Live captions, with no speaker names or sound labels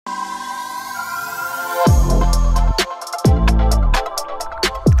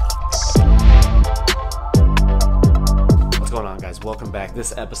welcome back.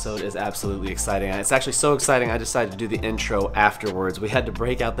 This episode is absolutely exciting. It's actually so exciting I decided to do the intro afterwards. We had to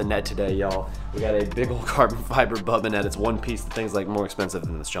break out the net today, y'all. We got a big old carbon fiber bubba net. It's one piece. The thing's like more expensive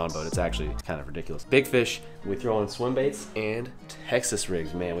than this John boat. It's actually kind of ridiculous. Big fish. We throw on swim baits and Texas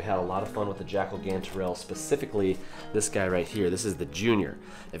rigs. Man, we had a lot of fun with the Jackall Gantarel, specifically this guy right here. This is the Junior.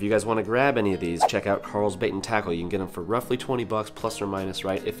 If you guys want to grab any of these, check out Carl's Bait and Tackle. You can get them for roughly 20 bucks plus or minus,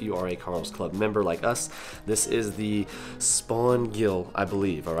 right? If you are a Carl's Club member like us. This is the Spawn Gill, I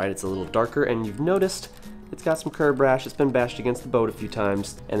believe, all right? It's a little darker, and you've noticed it's got some curb rash. It's been bashed against the boat a few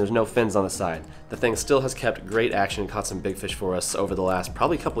times, and there's no fins on the side. The thing still has kept great action and caught some big fish for us over the last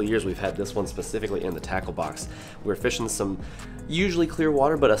probably couple of years. We've had this one specifically in the tackle box. We're fishing some usually clear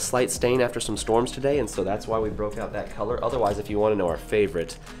water, but a slight stain after some storms today, and so that's why we broke out that color. Otherwise, if you want to know our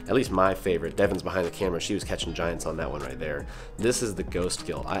favorite, at least my favorite, Devin's behind the camera. She was catching giants on that one right there. This is the Ghost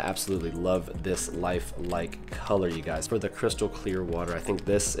Gill. I absolutely love this lifelike color, you guys. For the crystal clear water, I think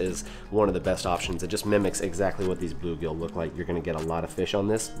this is one of the best options. It just mimics exactly what these bluegill look like. You're going to get a lot of fish on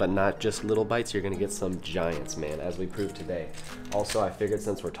this, but not just little bites. You're going to get some giants, man, as we proved today. Also, I figured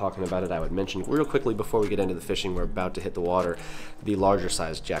since we're talking about it, I would mention real quickly before we get into the fishing, we're about to hit the water, the larger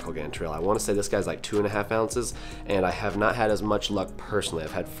size Jackall Gantarel. I want to say this guy's like 2.5 ounces, and I have not had as much luck personally.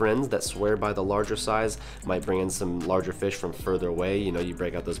 I've had friends that swear by the larger size, might bring in some larger fish from further away. You know, you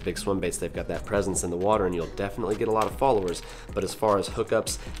break out those big swim baits, they've got that presence in the water, and you'll definitely get a lot of followers. But as far as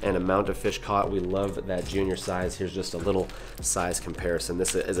hookups and amount of fish caught, we love that Junior size. Here's just a little size comparison.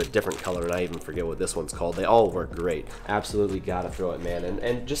 This is a different color, and I even forget what this one's called. They all work great. Absolutely gotta throw it, man.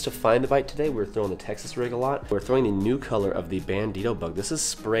 And just to find the bite today, we're throwing the Texas rig a lot. We're throwing the new color of the Bandito bug. This is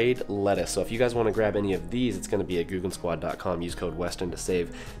sprayed lettuce. So if you guys want to grab any of these, it's going to be at GooganSquad.com. Use code Westin to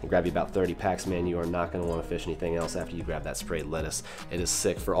save and grab you about 30 packs, man. You are not going to want to fish anything else after you grab that sprayed lettuce. It is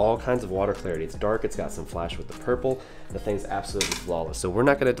sick for all kinds of water clarity. It's dark. It's got some flash with the purple. The thing's absolutely flawless. So we're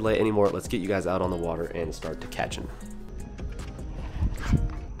not going to delay anymore. Let's get you guys out on the water and start to catching.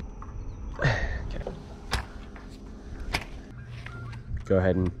 Go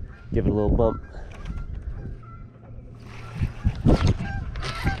ahead and give it a little bump.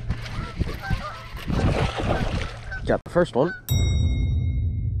 Got the first one.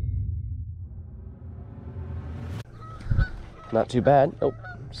 Not too bad. Oh,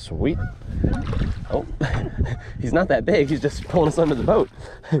 sweet. Oh, he's not that big. He's just pulling us under the boat.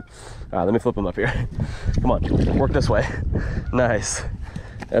 All right, let me flip him up here. Come on, work this way. Nice.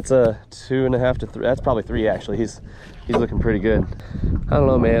 That's a 2.5 to 3. That's probably 3 actually. He's looking pretty good. I don't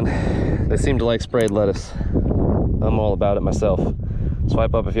know, man. They seem to like sprayed lettuce. I'm all about it myself.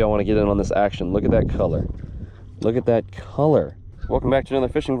 Swipe up if y'all want to get in on this action. Look at that color. Look at that color. Welcome back to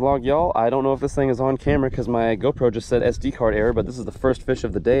another fishing vlog, y'all. I don't know if this thing is on camera because my GoPro just said SD card error, but this is the first fish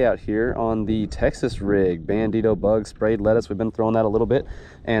of the day out here on the Texas rig. Bandito bug, sprayed lettuce. We've been throwing that a little bit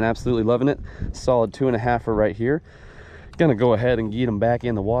and absolutely loving it. Solid 2.5-er right here. Gonna go ahead and get them back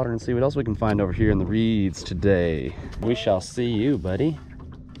in the water and see what else we can find over here in the reeds today. We shall see you, buddy.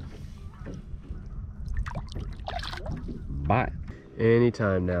 Bye.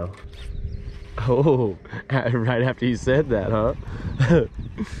 Anytime now. Oh, right after you said that, huh?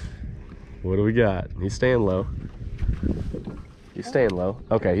 What do we got? He's staying low. He's staying low.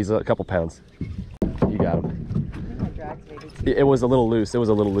 Okay, he's a couple pounds. You got him. It was a little loose. It was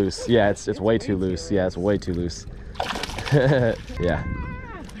a little loose. Yeah, it's way too loose. Yeah, it's way too loose. Yeah,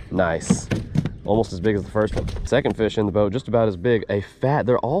 nice. Almost as big as the first one. Second fish in the boat, just about as big. A fat.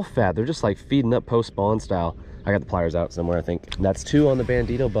 They're all fat. They're just like feeding up post-spawn style. I got the pliers out somewhere, I think. That's 2 on the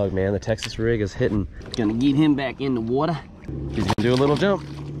Bandito bug, man. The Texas rig is hitting. Gonna get him back in the water. He's gonna do a little jump.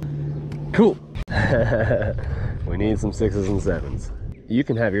 Cool. We need some 6s and 7s. You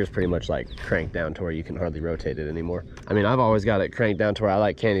can have yours pretty much like cranked down to where you can hardly rotate it anymore. I mean, I've always got it cranked down to where I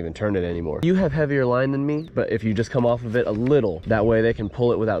like can't even turn it anymore. You have heavier line than me, but if you just come off of it a little, that way they can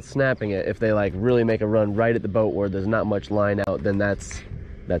pull it without snapping it. If they like really make a run right at the boat where there's not much line out, then that's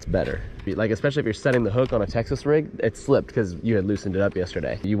better. Like, especially if you're setting the hook on a Texas rig, it slipped because you had loosened it up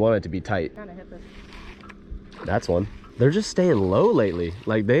yesterday. You want it to be tight. Kind of hit this. That's one. They're just staying low lately.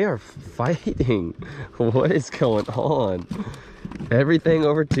 Like, they are fighting. What is going on? Everything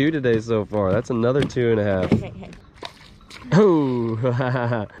over 2 today so far. That's another 2.5.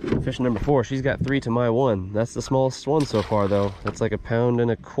 Oh, fish number 4. She's got 3 to my 1. That's the smallest one so far, though. That's like 1.25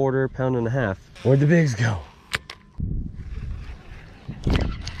 pounds, 1.5 pounds. Where'd the bigs go?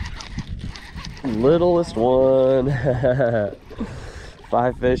 Littlest one.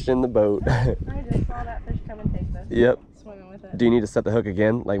 5 fish in the boat. I just saw that fish come and take this. Yep. Swimming with it. Do you need to set the hook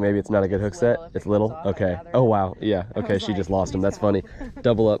again? Like maybe it's not a good hook set? It's little? Okay. Oh wow. Yeah. Okay, she just lost him. That's funny.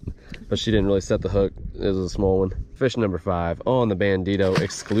 Double up. But she didn't really set the hook. It was a small one. Fish number 5 on the Bandito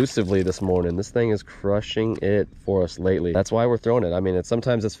exclusively this morning. This thing is crushing it for us lately. That's why we're throwing it. I mean,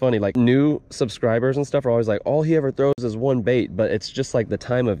 sometimes it's funny, like new subscribers and stuff are always like, all he ever throws is one bait, but it's just like the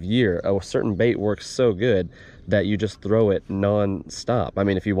time of year. A certain bait works so good that you just throw it non-stop. I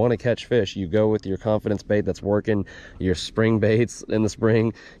mean, if you want to catch fish, you go with your confidence bait that's working, your spring baits in the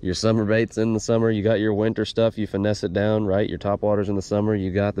spring, your summer baits in the summer, you got your winter stuff, you finesse it down, right? Your top waters in the summer, you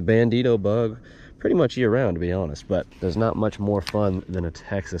got the Bandito bug pretty much year round, to be honest. But there's not much more fun than a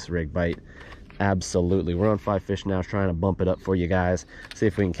Texas rig bite. Absolutely. We're on 5 fish now, trying to bump it up for you guys. See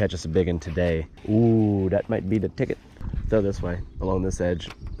if we can catch us a big one today. Ooh, that might be the ticket. Throw this way, along this edge.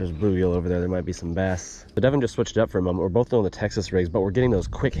 There's bluegill over there. There might be some bass. So Devin just switched it up for a moment. We're both throwing the Texas rigs, but we're getting those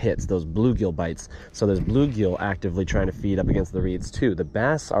quick hits, those bluegill bites. So there's bluegill actively trying to feed up against the reeds too. The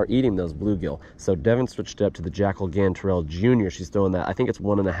bass are eating those bluegill. So Devin switched it up to the Jackall Gantarel Jr. She's throwing that, I think it's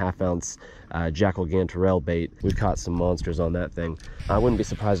 1.5 ounce Jackall Gantarel bait. We've caught some monsters on that thing. I wouldn't be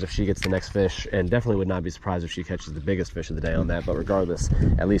surprised if she gets the next fish, and definitely would not be surprised if she catches the biggest fish of the day on that. But regardless,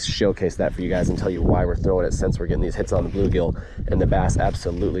 at least showcase that for you guys and tell you why we're throwing it, since we're getting these hits on the bluegill, and the bass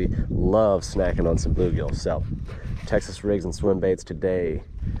absolutely love snacking on some bluegill. So Texas rigs and swim baits today.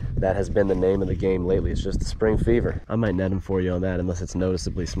 That has been the name of the game lately. It's just the spring fever. I might net them for you on that, unless it's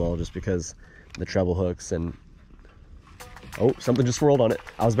noticeably small, just because the treble hooks and... Oh, something just swirled on it.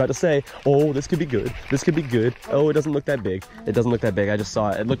 I was about to say, oh, this could be good. This could be good. Oh, it doesn't look that big. It doesn't look that big. I just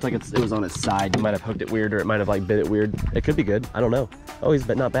saw it. It looked like it was on its side. You might have hooked it weird, or it might have like bit it weird. It could be good. I don't know. Oh, he's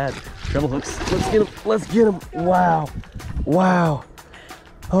not bad. Treble hooks. Let's get him. Let's get him. Wow. Wow.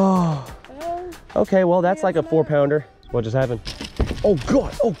 Oh. Okay, well, that's like a 4-pounder. What just happened? Oh,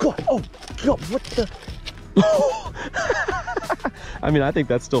 God. Oh, God. Oh, God. What the? I mean, I think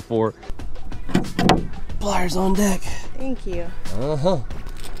that's still 4. Pliers on deck. Thank you. Uh-huh.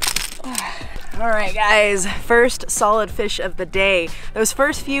 All right, guys, first solid fish of the day. Those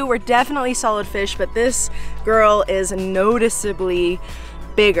first few were definitely solid fish, but this girl is noticeably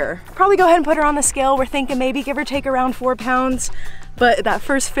bigger. Probably go ahead and put her on the scale. We're thinking maybe give or take around 4 pounds, but that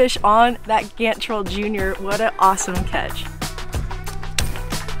first fish on that Gantarel Jr., what an awesome catch.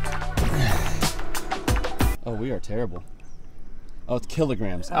 Oh, we are terrible. Oh, it's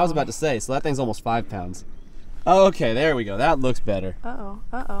kilograms. I was about to say, so that thing's almost 5 pounds. Oh, okay, there we go. That looks better. Uh-oh,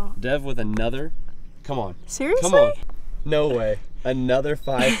 uh-oh. Dev with another. Come on. Seriously? Come on. No way. Another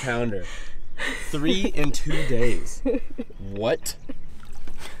 5-pounder. 3 in 2 days. What?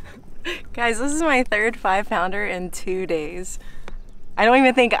 Guys, this is my 3rd 5-pounder in 2 days. I don't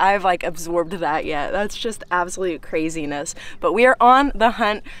even think I've like absorbed that yet. That's just absolute craziness. But we are on the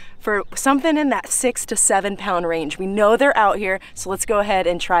hunt for something in that 6 to 7 pound range. We know they're out here, so let's go ahead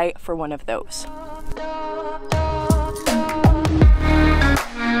and try for one of those.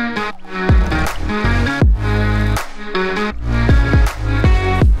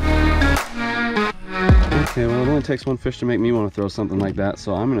 Okay, well, it only takes one fish to make me want to throw something like that,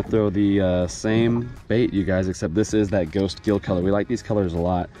 so I'm going to throw the same bait, you guys, except this is that ghost gill color. We like these colors a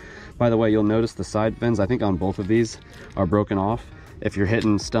lot. By the way, you'll notice the side fins, I think on both of these, are broken off. If you're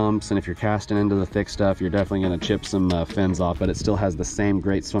hitting stumps and if you're casting into the thick stuff, you're definitely going to chip some fins off, but it still has the same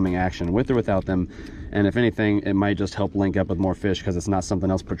great swimming action with or without them. And if anything, it might just help link up with more fish because it's not something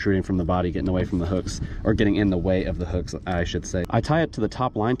else protruding from the body, getting away from the hooks, or getting in the way of the hooks, I should say. I tie it to the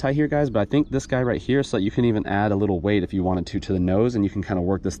top line tie here, guys, but I think this guy right here, so that you can even add a little weight if you wanted to the nose, and you can kind of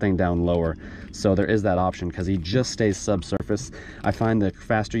work this thing down lower. So there is that option because he just stays subsurface. I find the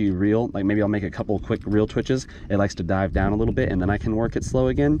faster you reel, like maybe I'll make a couple quick reel twitches, it likes to dive down a little bit, and then I can work it slow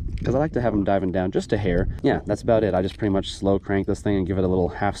again because I like to have him diving down just a hair. Yeah, that's about it. I just pretty much slow crank this thing and give it a little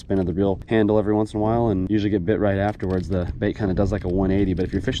half spin of the reel handle every once in a while, and usually get bit right afterwards. The bait kind of does like a 180, but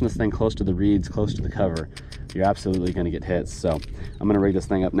if you're fishing this thing close to the reeds, close to the cover, you're absolutely going to get hits. So I'm going to rig this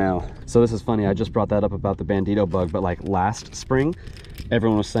thing up now. So this is funny, I just brought that up about the Bandito bug, but like last spring,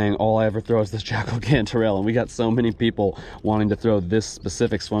 everyone was saying all I ever throw is this Jackall Gantarel, and we got so many people wanting to throw this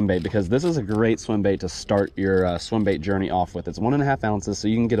specific swim bait because this is a great swim bait to start your swim bait journey off with. It's 1.5 ounces, so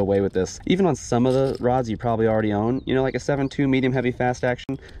you can get away with this even on some of the rods you probably already own, you know, like a 7.2 medium heavy fast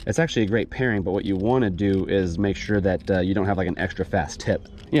action. It's actually a great pairing, but what you want to do is make sure that you don't have like an extra fast tip.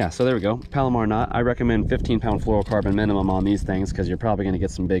 Yeah, so there we go. Palomar knot. I recommend 15-pound fluorocarbon minimum on these things because you're probably going to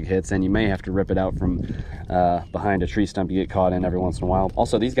get some big hits, and you may have to rip it out from behind a tree stump you get caught in every once in a while.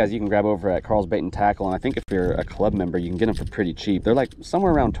 Also, these guys you can grab over at Carl's Bait and Tackle, and I think if you're a club member, you can get them for pretty cheap. They're like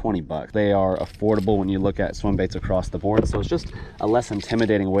somewhere around 20 bucks. They are affordable when you look at swim baits across the board, so it's just a less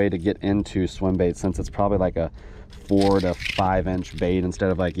intimidating way to get into swim baits since it's probably like a 4 to 5 inch bait instead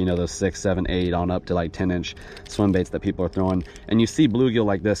of like, you know, those 6, 7, 8 on up to like 10 inch swim baits that people are throwing. And you see bluegill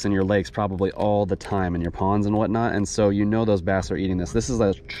like this in your lakes probably all the time in your ponds and whatnot, and so you know those bass are eating this. This is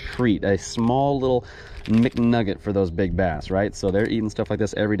a treat, a small little McNugget for those big bass, right? So they're eating stuff like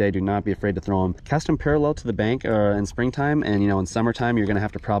this every day. Do not be afraid to throw them. Cast them parallel to the bank in springtime, and you know, in summertime you're gonna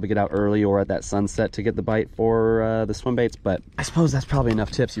have to probably get out early or at that sunset to get the bite for the swim baits. But I suppose that's probably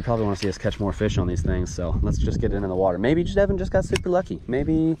enough tips. You probably want to see us catch more fish on these things, so let's just get it in the water. Maybe Devin just got super lucky.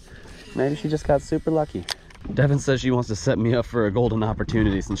 Maybe she just got super lucky. Devin says she wants to set me up for a golden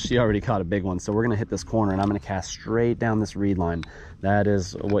opportunity since she already caught a big one. So we're gonna hit this corner and I'm gonna cast straight down this reed line. That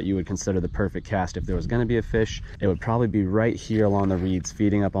is what you would consider the perfect cast. If there was gonna be a fish, it would probably be right here along the reeds,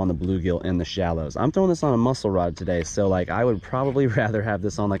 feeding up on the bluegill in the shallows. I'm throwing this on a muscle rod today, so like I would probably rather have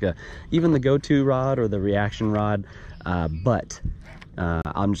this on like even the go-to rod or the reaction rod, but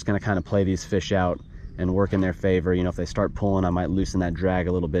I'm just gonna kind of play these fish out and work in their favor. You know, if they start pulling, I might loosen that drag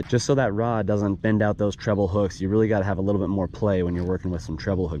a little bit just so that rod doesn't bend out those treble hooks. You really got to have a little bit more play when you're working with some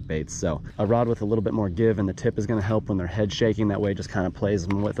treble hook baits. So a rod with a little bit more give and the tip is going to help when they're head shaking. That way it just kind of plays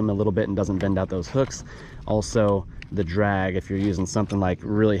with them a little bit and doesn't bend out those hooks. Also the drag, if you're using something like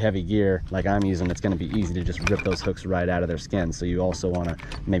really heavy gear like I'm using, it's going to be easy to just rip those hooks right out of their skin. So you also want to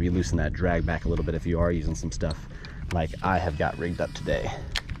maybe loosen that drag back a little bit if you are using some stuff like I have got rigged up today.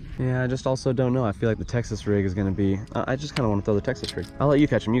 Yeah, I just also don't know. I feel like the Texas rig is going to be... I just kind of want to throw the Texas rig. I'll let you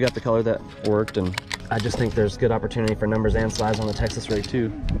catch them. You got the color that worked, and I just think there's good opportunity for numbers and size on the Texas rig, too.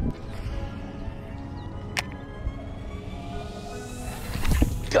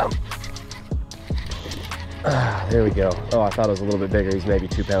 Got him. There we go. Oh, I thought it was a little bit bigger. He's maybe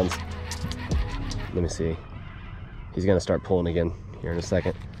 2 pounds. Let me see. He's going to start pulling again here in a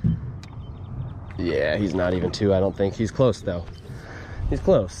second. Yeah, he's not even 2, I don't think. He's close, though. He's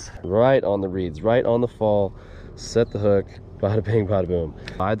close. Right on the reeds, right on the fall. Set the hook, bada bing, bada boom.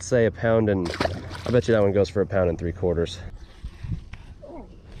 I'd say a pound and, I bet you that one goes for 1 3/4 pounds.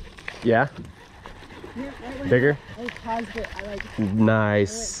 Yeah? Bigger? I paused it. I like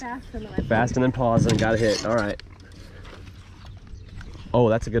nice. Fast and then pause and got a hit. All right. Oh,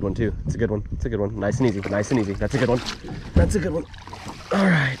 that's a good one too. It's a good one. It's a good one. Nice and easy. Nice and easy. That's a good one. That's a good one. All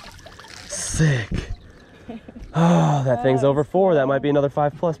right. Sick. Oh, that thing's over 4. That might be another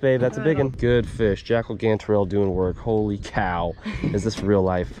 5+, babe. That's a big one. Good fish. Jackall Gantarel doing work. Holy cow. Is this real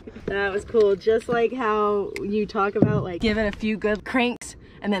life? That was cool. Just like how you talk about like give it a few good cranks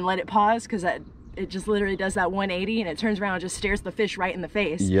and then let it pause, because it just literally does that 180 and it turns around and just stares the fish right in the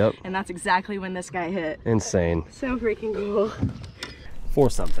face. Yep. And that's exactly when this guy hit. Insane. So freaking cool. 4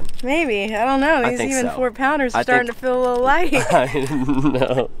 something. Maybe. I don't know. These even 4 pounders are starting to feel a little light. I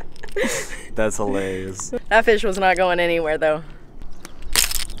know. That's hilarious. That fish was not going anywhere though.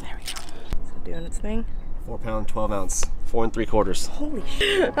 There we go. Is it doing its thing? 4 pound, 12 ounce. 4 3/4. Holy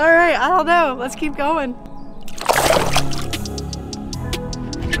shit. All right, I don't know. Let's keep going.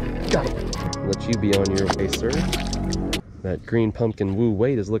 Got it. Let you be on your way, sir. That green pumpkin woo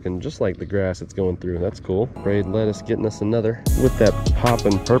weight is looking just like the grass it's going through. That's cool. Braid lettuce getting us another. With that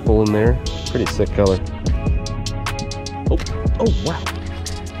popping purple in there. Pretty sick color. Oh wow.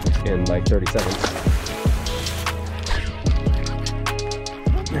 In like 30 seconds.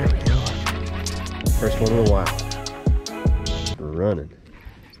 There we go. First one in a while. Running.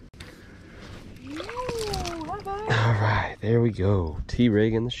 All right, there we go.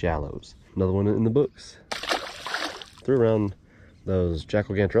 T-rig in the shallows. Another one in the books. Threw around those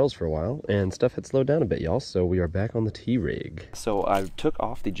Jackall Gantarels for a while, and stuff had slowed down a bit, y'all, so we are back on the T-rig. So I took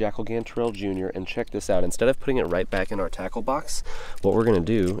off the Jackall Gantarel Jr., and check this out. Instead of putting it right back in our tackle box, what we're going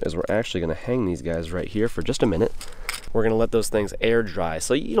to do is we're actually going to hang these guys right here for just a minute. We're going to let those things air dry.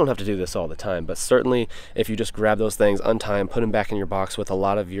 So you don't have to do this all the time, but certainly if you just grab those things, untie them, put them back in your box with a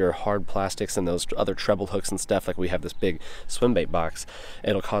lot of your hard plastics and those other treble hooks and stuff, like we have this big swim bait box,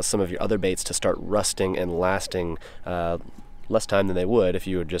 it'll cause some of your other baits to start rusting and lasting less time than they would if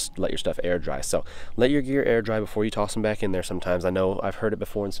you would just let your stuff air dry. So let your gear air dry before you toss them back in there sometimes. I know I've heard it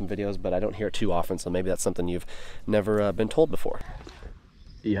before in some videos, but I don't hear it too often, so maybe that's something you've never been told before.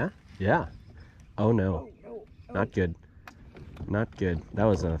 Yeah? Yeah. Oh no. Not good. Not good. That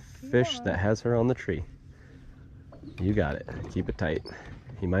was a fish that has her on the tree. You got it. Keep it tight.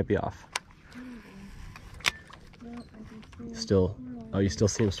 He might be off. Still, oh, you still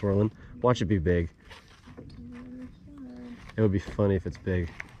see him swirling? Watch it be big. It would be funny if it's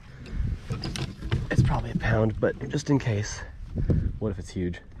big. It's probably a pound, but just in case. What if it's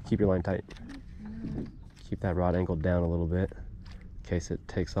huge? Keep your line tight. Keep that rod angled down a little bit in case it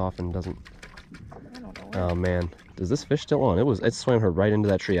takes off and doesn't. Oh man, is this fish still on? It swam her right into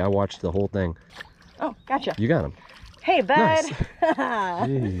that tree. I watched the whole thing. Oh, gotcha. You got him. Hey, bud. Nice.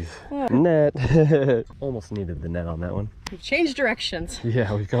 Jeez. Net. Almost needed the net on that one. We've changed directions.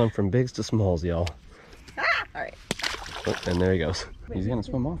 Yeah, we've gone from bigs to smalls, y'all. All right. Oh, and there he goes. He's gonna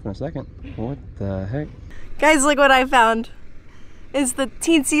swim off in a second. What the heck? Guys, look what I found. It's the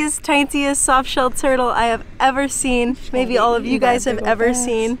teensiest, tiniest soft-shelled turtle I have ever seen. Maybe all of you guys have ever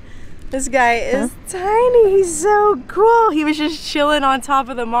seen. This guy is tiny. He's so cool. He was just chilling on top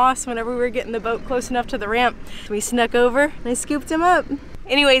of the moss whenever we were getting the boat close enough to the ramp. We snuck over and I scooped him up.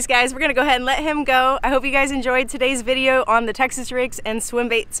 Anyways, guys, we're gonna go ahead and let him go. I hope you guys enjoyed today's video on the Texas rigs and swim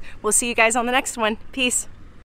baits. We'll see you guys on the next one. Peace.